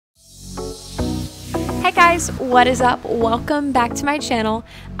Hi guys, what is up? Welcome back to my channel.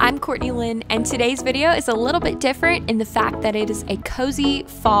 I'm Courtney Lynn, and today's video is a little bit different in the fact that it is a cozy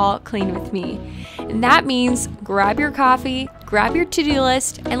fall clean with me. And that means grab your coffee, grab your to-do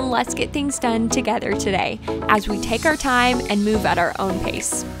list, and let's get things done together today as we take our time and move at our own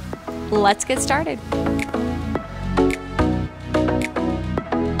pace. Let's get started.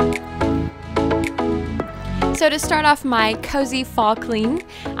 So to start off my cozy fall clean,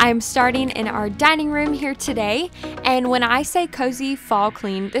 I'm starting in our dining room here today. And when I say cozy fall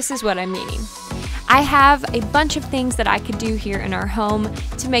clean, this is what I'm meaning. I have a bunch of things that I could do here in our home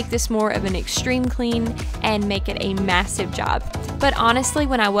to make this more of an extreme clean and make it a massive job. But honestly,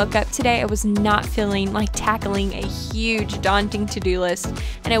 when I woke up today, I was not feeling like tackling a huge daunting to-do list,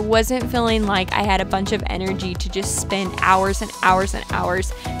 and I wasn't feeling like I had a bunch of energy to just spend hours and hours and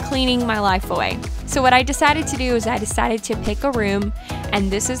hours cleaning my life away. So what I decided to do is I decided to pick a room,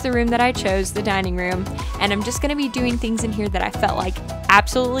 and this is the room that I chose, the dining room, and I'm just going to be doing things in here that I felt like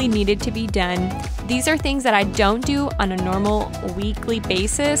absolutely needed to be done. These are things that I don't do on a normal weekly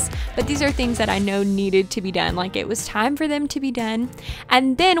basis, but these are things that I know needed to be done, like it was time for them to be done.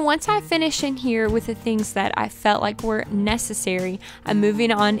 And then once I finish in here with the things that I felt like were necessary, I'm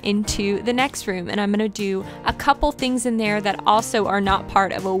moving on into the next room, and I'm going to do a couple things in there that also are not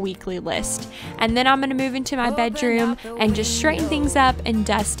part of a weekly list. And then I'm going to move into my bedroom and just straighten things up and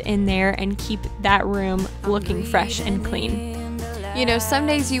dust in there and keep that room looking fresh and clean. You know, some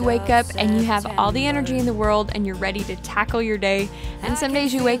days you wake up and you have all the energy in the world and you're ready to tackle your day, and some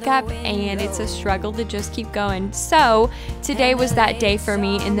days you wake up and it's a struggle to just keep going. So today was that day for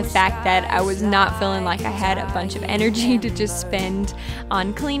me in the fact that I was not feeling like I had a bunch of energy to just spend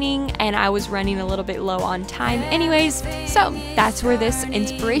on cleaning, and I was running a little bit low on time anyways. So that's where this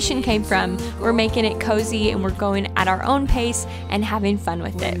inspiration came from. We're making it cozy and we're going at our own pace and having fun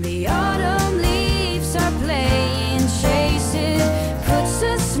with it. When the autumn leaves are playing chase it, puts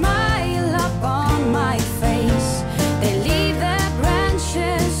a smile up on my face. They leave their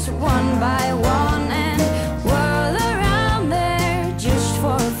branches one by one and whirl around there just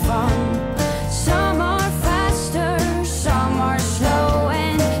for fun. Some are faster, some are slow,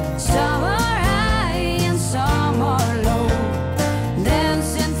 and some are high and some are low,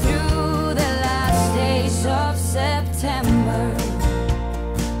 dancing through the last days of September.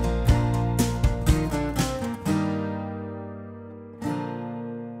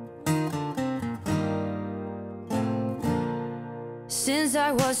 Since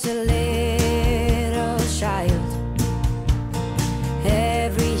I was a little child,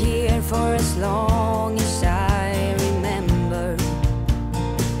 every year for as long as I remember,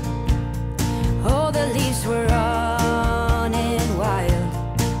 all the leaves were running wild,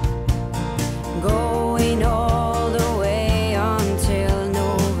 going all the way until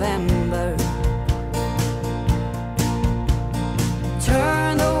November.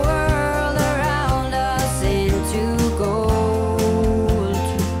 Turn the world around us into gold.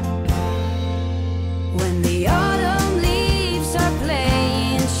 When the autumn leaves are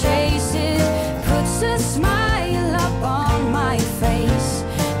playing chase it, puts a smile up on my face.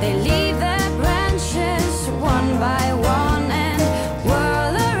 They leave their branches one by one and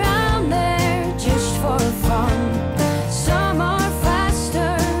whirl around there just for fun. Some are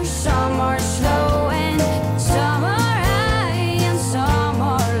faster, some are slow, and some are high and some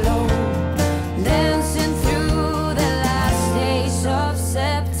are low, dancing through the last days of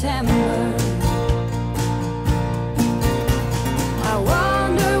September. I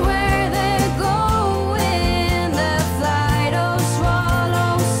wonder where they're going, the flight of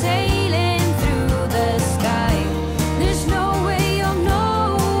swallows sailing through the sky. There's no way of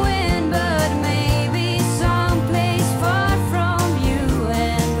knowing, but maybe someplace far from you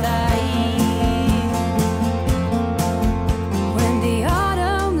and I. When the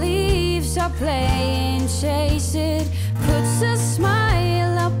autumn leaves are playing chase it, puts a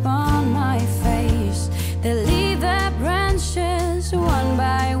smile up on my face. They leave their branches one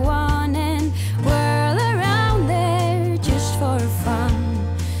by one and whirl around there just for fun.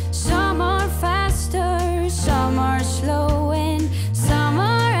 Some are faster, some are slow, and some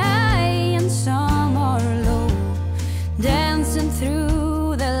are high and some are low, dancing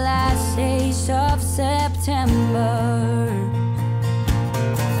through the last days of September.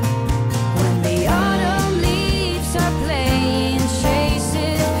 When the autumn leaves are playing chase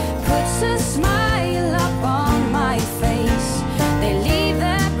it, puts a smile up on my face. They leave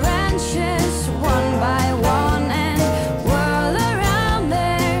their branches one by one and whirl around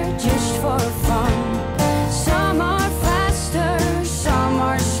there just for fun. Some are faster, some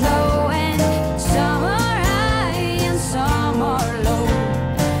are slow, and some are high and some are low,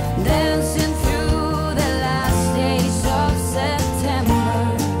 dancing through the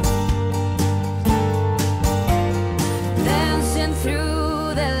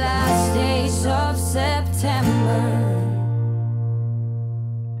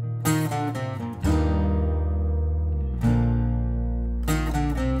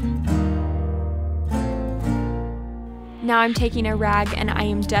Now I'm taking a rag and I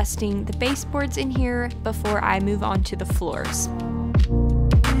am dusting the baseboards in here before I move on to the floors.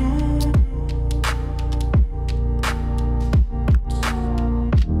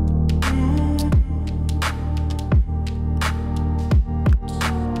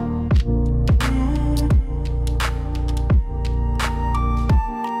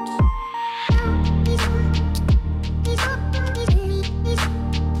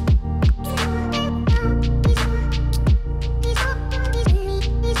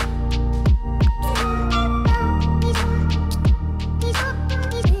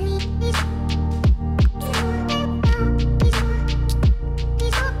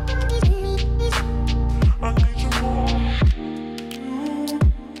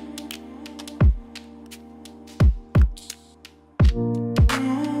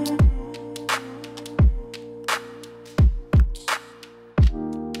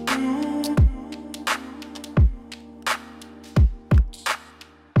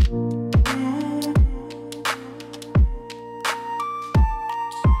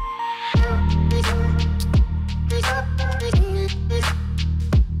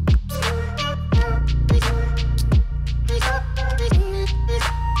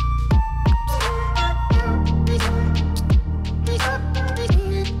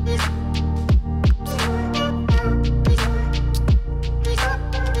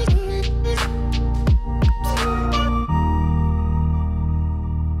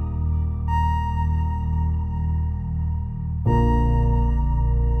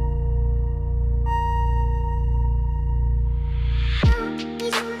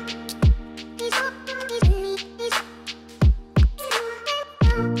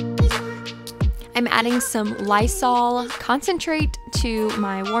 I'm adding some Lysol concentrate to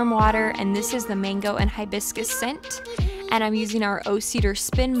my warm water, and this is the mango and hibiscus scent. And I'm using our O-Cedar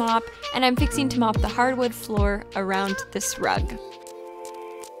spin mop, and I'm fixing to mop the hardwood floor around this rug.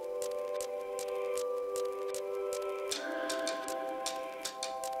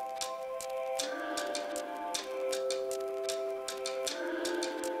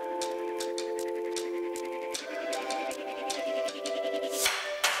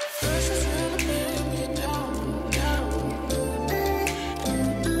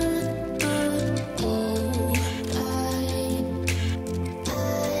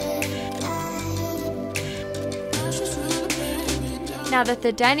 Now that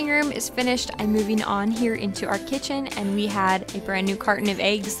the dining room is finished, I'm moving on here into our kitchen, and we had a brand new carton of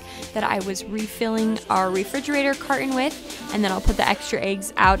eggs that I was refilling our refrigerator carton with, and then I'll put the extra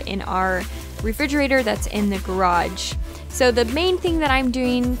eggs out in our refrigerator that's in the garage. So the main thing that I'm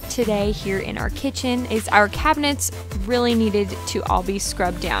doing today here in our kitchen is our cabinets really needed to all be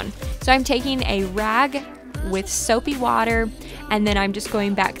scrubbed down. So I'm taking a rag with soapy water, and then I'm just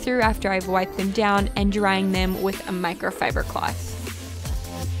going back through after I've wiped them down and drying them with a microfiber cloth.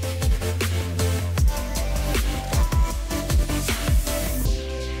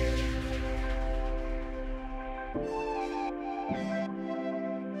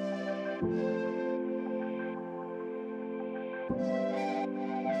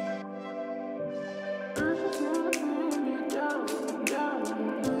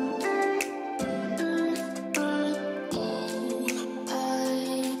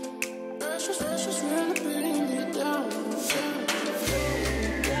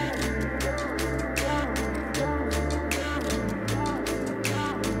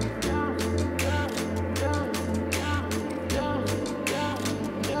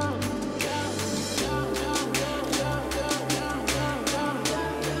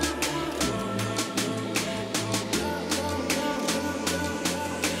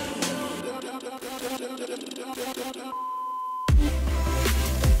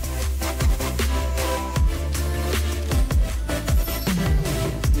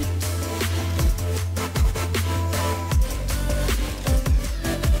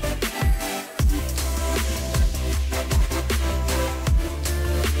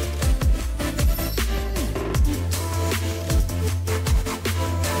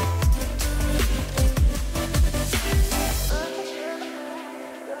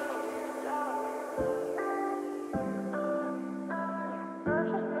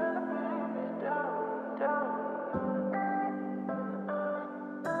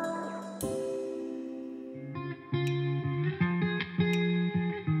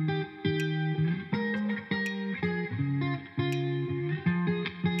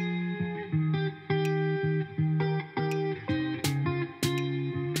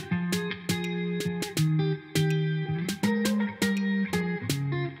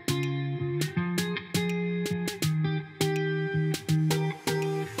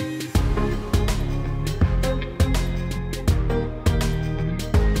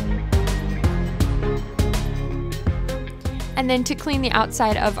 And then to clean the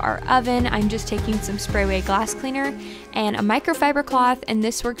outside of our oven, I'm just taking some Sprayway glass cleaner and a microfiber cloth, and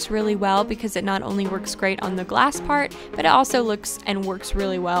this works really well because it not only works great on the glass part, but it also looks and works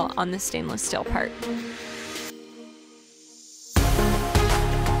really well on the stainless steel part.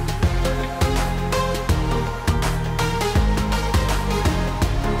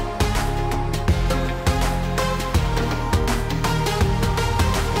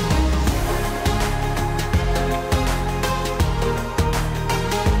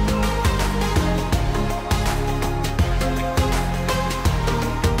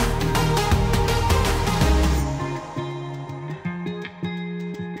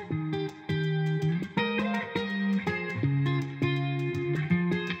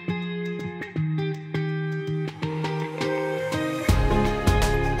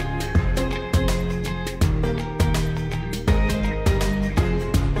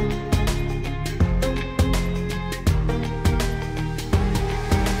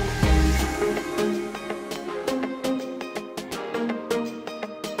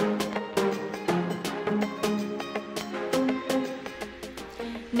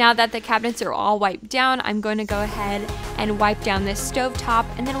 Now that the cabinets are all wiped down, I'm going to go ahead and wipe down this stovetop,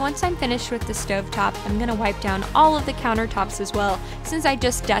 and then once I'm finished with the stovetop, I'm going to wipe down all of the countertops as well, since I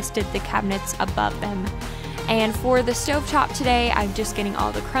just dusted the cabinets above them. And for the stovetop today, I'm just getting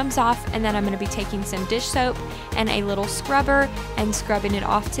all the crumbs off, and then I'm going to be taking some dish soap and a little scrubber and scrubbing it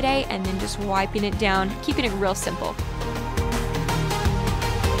off today, and then just wiping it down, keeping it real simple.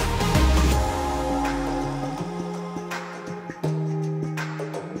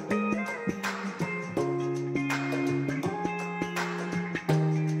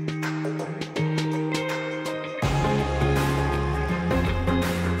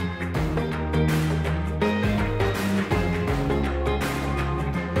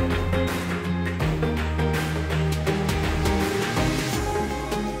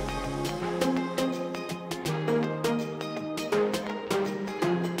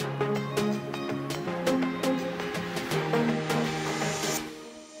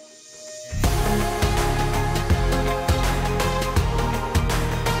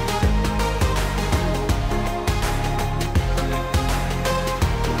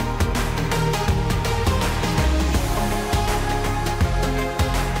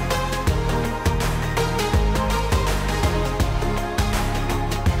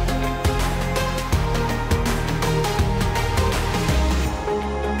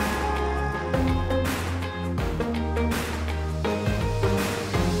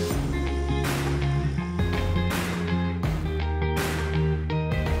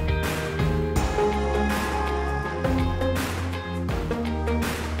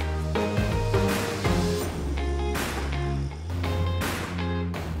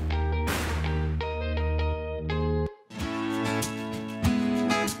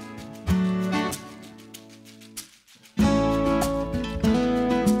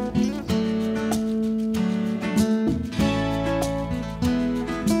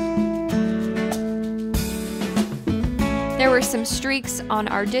 There were some streaks on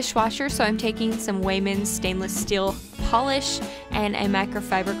our dishwasher, so I'm taking some Wayman's stainless steel polish and a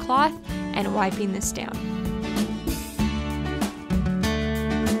microfiber cloth and wiping this down.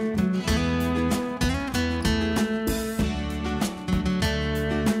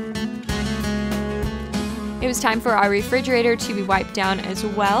 It was time for our refrigerator to be wiped down as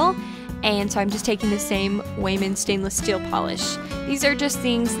well, and so I'm just taking the same Wayman stainless steel polish. These are just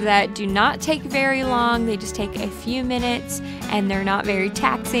things that do not take very long, they just take a few minutes and they're not very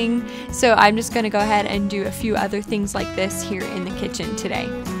taxing, so I'm just going to go ahead and do a few other things like this here in the kitchen today.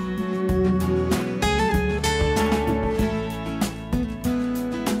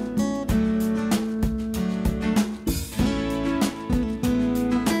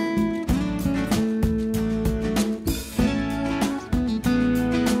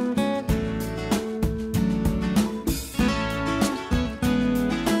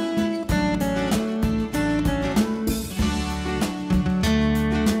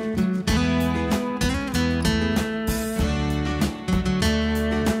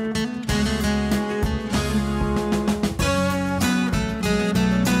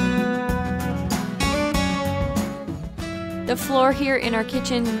 The floor here in our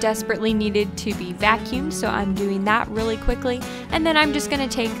kitchen desperately needed to be vacuumed, so I'm doing that really quickly. And then I'm just going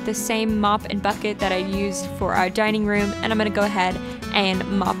to take the same mop and bucket that I used for our dining room, and I'm going to go ahead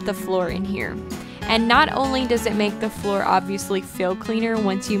and mop the floor in here. And not only does it make the floor obviously feel cleaner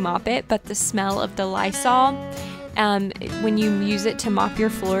once you mop it, but the smell of the Lysol, when you use it to mop your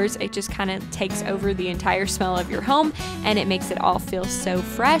floors, it just kind of takes over the entire smell of your home, and it makes it all feel so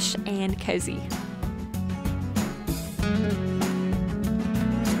fresh and cozy.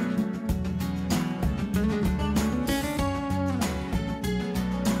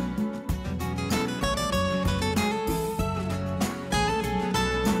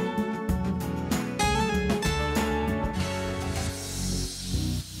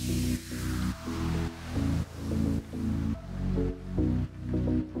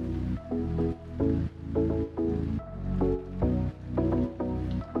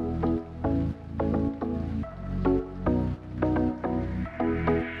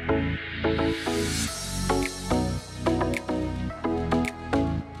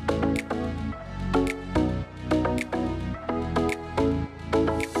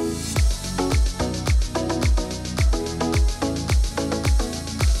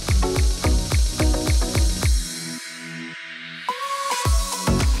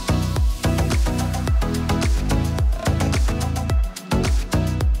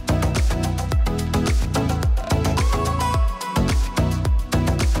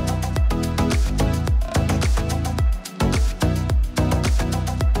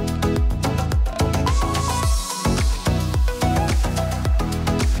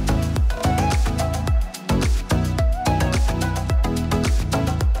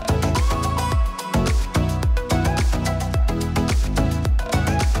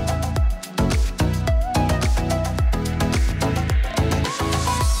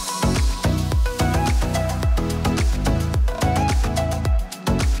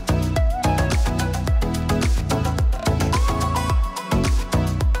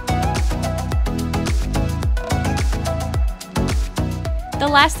 The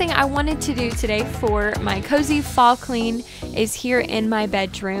last thing I wanted to do today for my cozy fall clean is here in my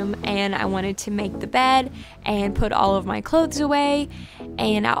bedroom, and I wanted to make the bed and put all of my clothes away,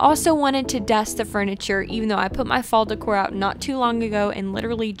 and I also wanted to dust the furniture. Even though I put my fall decor out not too long ago and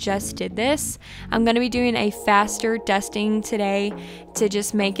literally just did this, I'm going to be doing a faster dusting today to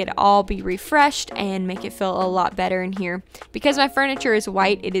just make it all be refreshed and make it feel a lot better in here. Because my furniture is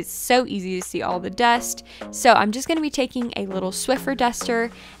white, it is so easy to see all the dust. So I'm just going to be taking a little Swiffer duster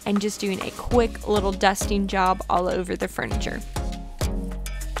and just doing a quick little dusting job all over the furniture.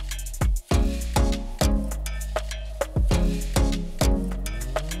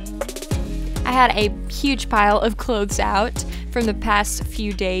 I had a huge pile of clothes out from the past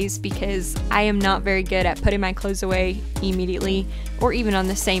few days because I am not very good at putting my clothes away immediately or even on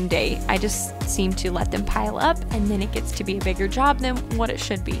the same day. I just seem to let them pile up, and then it gets to be a bigger job than what it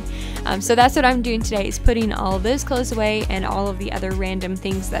should be. So that's what I'm doing today, is putting all of those clothes away and all of the other random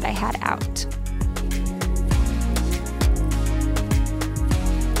things that I had out.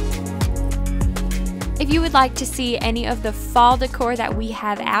 If you would like to see any of the fall decor that we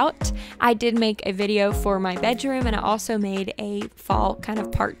have out, I did make a video for my bedroom, and I also made a fall kind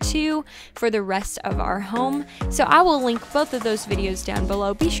of part 2 for the rest of our home. So I will link both of those videos down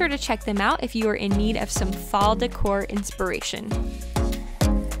below. Be sure to check them out if you are in need of some fall decor inspiration.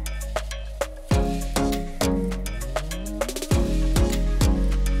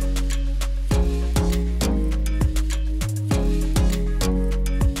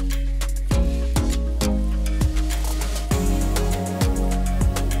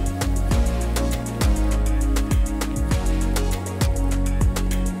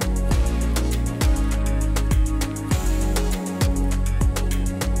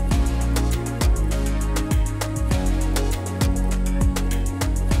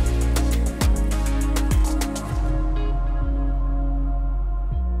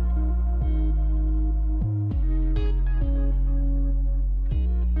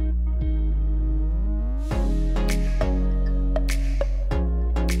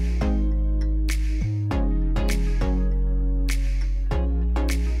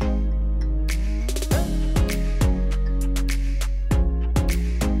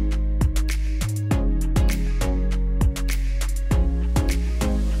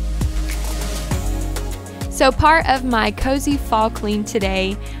 So part of my cozy fall clean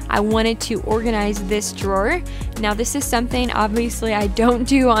today, I wanted to organize this drawer. Now this is something obviously I don't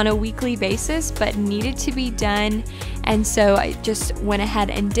do on a weekly basis, but needed to be done. And so I just went ahead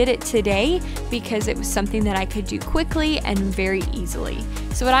and did it today because it was something that I could do quickly and very easily.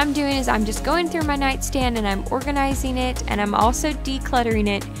 So what I'm doing is I'm just going through my nightstand and I'm organizing it, and I'm also decluttering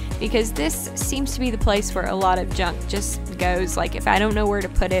it because this seems to be the place where a lot of junk just goes. Like if I don't know where to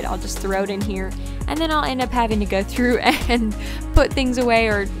put it, I'll just throw it in here, and then I'll end up having to go through and put things away,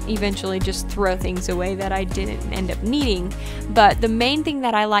 or eventually just throw things away that I didn't end up needing. But the main thing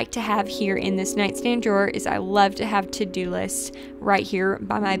that I like to have here in this nightstand drawer is I love to have to-do lists right here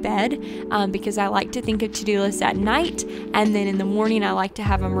by my bed, because I like to think of to-do lists at night, and then in the morning I like to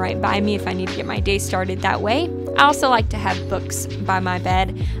have them right by me if I need to get my day started that way. I also like to have books by my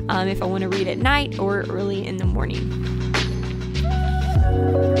bed if I want to read at night or early in the morning.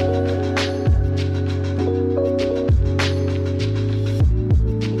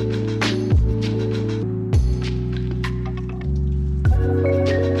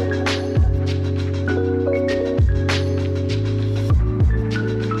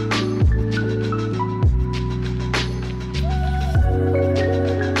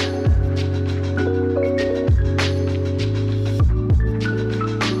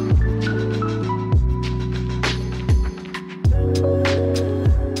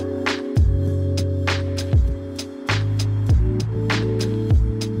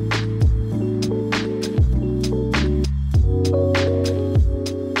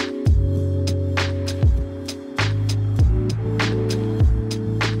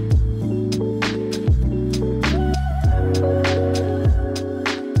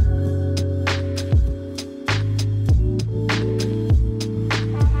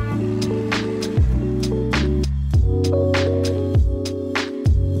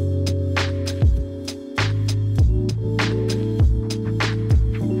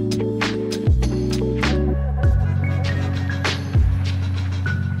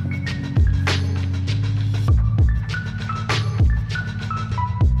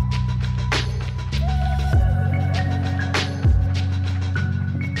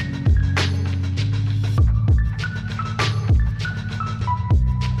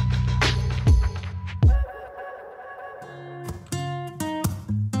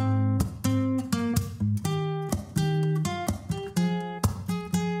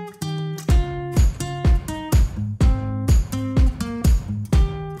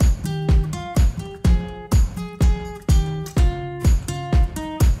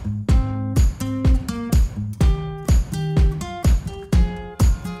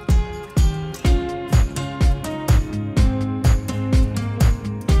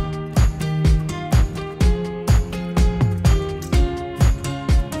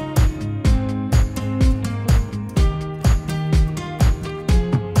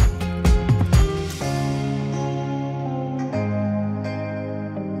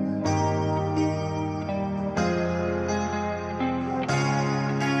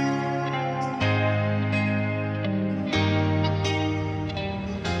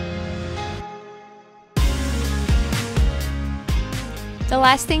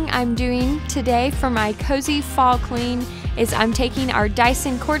 last thing I'm doing today for my cozy fall clean is I'm taking our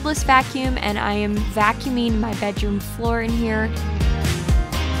Dyson cordless vacuum and I am vacuuming my bedroom floor in here.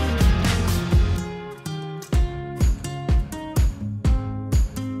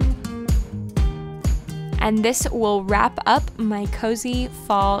 And this will wrap up my cozy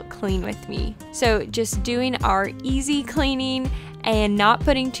fall clean with me. So just doing our easy cleaning and not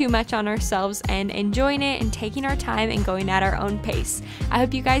putting too much on ourselves and enjoying it and taking our time and going at our own pace. I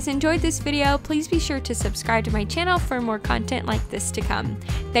hope you guys enjoyed this video. Please be sure to subscribe to my channel for more content like this to come.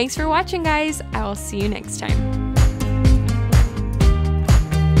 Thanks for watching, guys. I will see you next time.